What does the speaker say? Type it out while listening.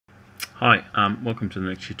Hi, welcome to the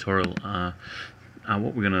next tutorial.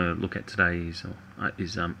 What we're going to look at today is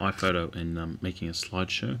iPhoto and making a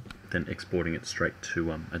slideshow, then exporting it straight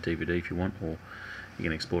to a DVD if you want, or you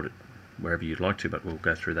can export it wherever you'd like to. But we'll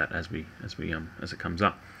go through that as it comes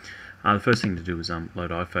up. The first thing to do is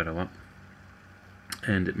load iPhoto up,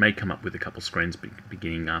 and it may come up with a couple screens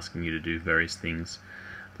beginning asking you to do various things,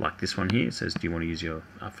 like this one here. It says, do you want to use your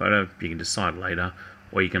photo? You can decide later,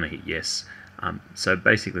 or you're going to hit yes. So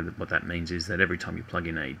basically what that means is that every time you plug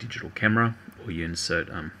in a digital camera, or you insert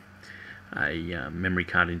a memory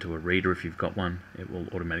card into a reader if you've got one, it will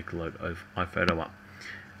automatically load iPhoto up.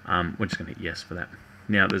 We're just going to hit yes for that.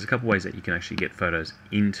 Now there's a couple ways that you can actually get photos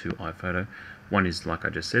into iPhoto. One is, like I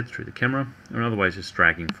just said, through the camera. Another way is just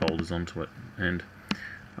dragging folders onto it. And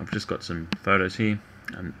I've just got some photos here,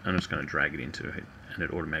 and I'm just going to drag it into it, and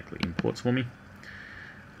it automatically imports for me.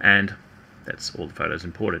 And that's all the photos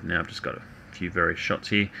imported. Now I've just got a few various shots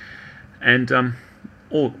here, and the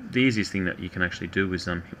easiest thing that you can actually do is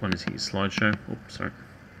one is here, slideshow. Oops, sorry.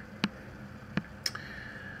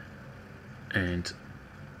 And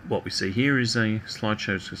what we see here is a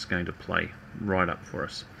slideshow is just going to play right up for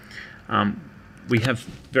us. We have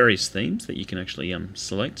various themes that you can actually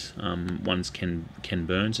select. One's Ken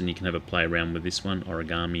Burns, and you can have a play around with this one,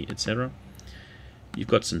 origami, etc. You've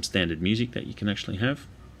got some standard music that you can actually have,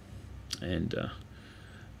 and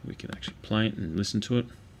we can actually play it and listen to it.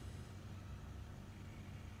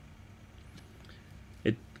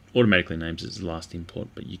 It automatically names it as the last import,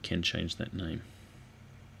 but you can change that name.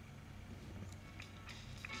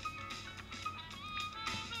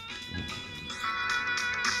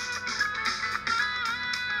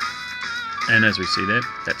 And as we see there,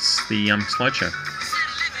 that's the slideshow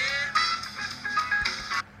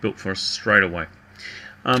built for us straight away.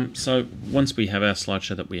 So once we have our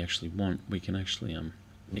slideshow that we actually want, we can actually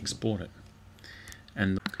export it.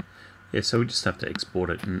 And yeah, so we just have to export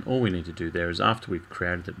it, and all we need to do there is, after we've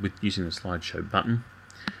created it with using the slideshow button,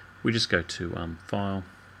 we just go to File,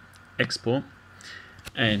 Export,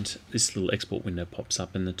 and this little export window pops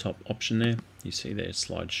up in the top option there. You see there,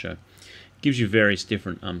 slideshow. It gives you various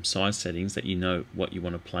different size settings that you know what you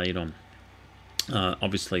want to play it on.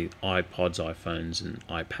 Obviously iPods, iPhones and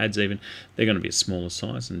iPads even, they're going to be a smaller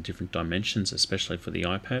size and different dimensions, especially for the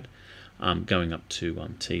iPad, going up to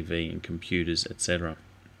TV and computers, etc.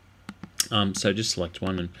 So just select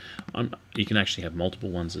one, and you can actually have multiple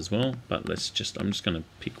ones as well, but I'm just going to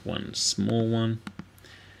pick one small one,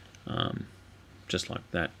 just like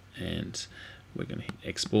that, and we're going to hit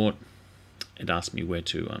export. It asks me where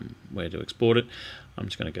to export it. I'm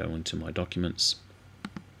just going to go into my documents.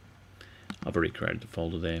 I've already created the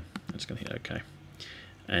folder there. I'm just going to hit OK,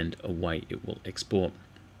 and away it will export.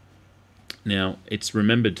 Now, it's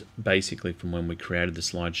remembered basically from when we created the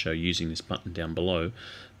slideshow using this button down below,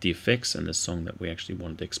 the effects and the song that we actually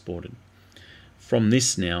wanted exported. From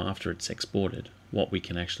this now, after it's exported, what we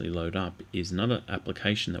can actually load up is another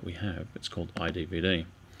application that we have. It's called iDVD,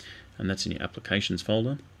 and that's in your applications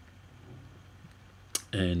folder.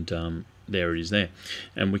 And there it is there,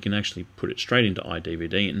 and we can actually put it straight into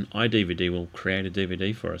iDVD, and iDVD will create a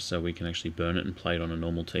DVD for us, so we can actually burn it and play it on a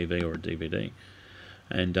normal TV or a DVD.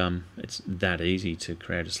 And it's that easy to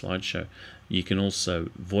create a slideshow. You can also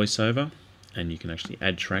voice over, and you can actually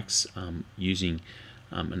add tracks using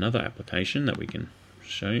another application that we can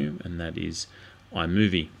show you, and that is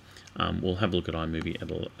iMovie. We'll have a look at iMovie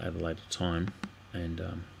at a later time, and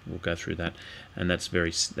we'll go through that. And that's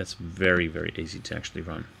very very easy to actually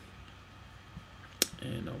run.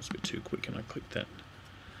 And I was a bit too quick and I clicked that.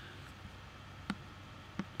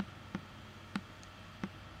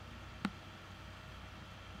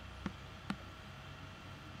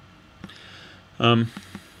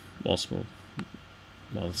 Whilst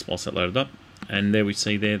that loaded up, and there we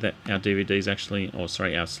see there that our DVD is actually, our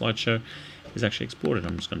slideshow is actually exported.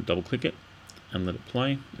 I'm just going to double click it and let it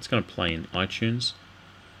play. It's going to play in iTunes,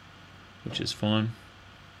 which is fine.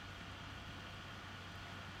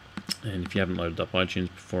 And if you haven't loaded up iTunes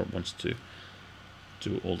before, it wants to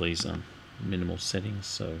do all these minimal settings,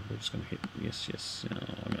 so we're just going to hit yes.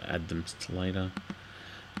 I'm going to add them to later.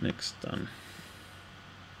 Next, done.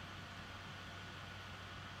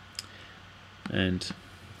 And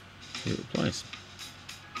here it plays.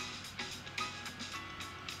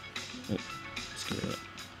 Oh, let's get rid of that.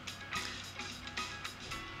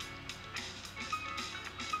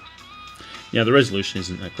 Now the resolution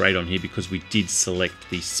isn't that great on here because we did select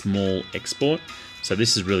the small export. So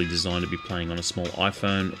this is really designed to be playing on a small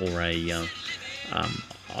iPhone or a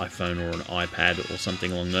iPhone or an iPad or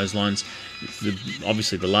something along those lines.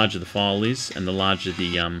 Obviously the larger the file is and the larger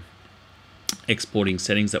the exporting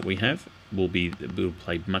settings that we have, will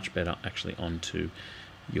play much better actually onto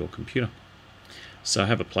your computer. So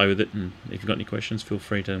have a play with it, and if you've got any questions, feel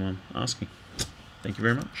free to ask me. Thank you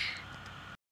very much.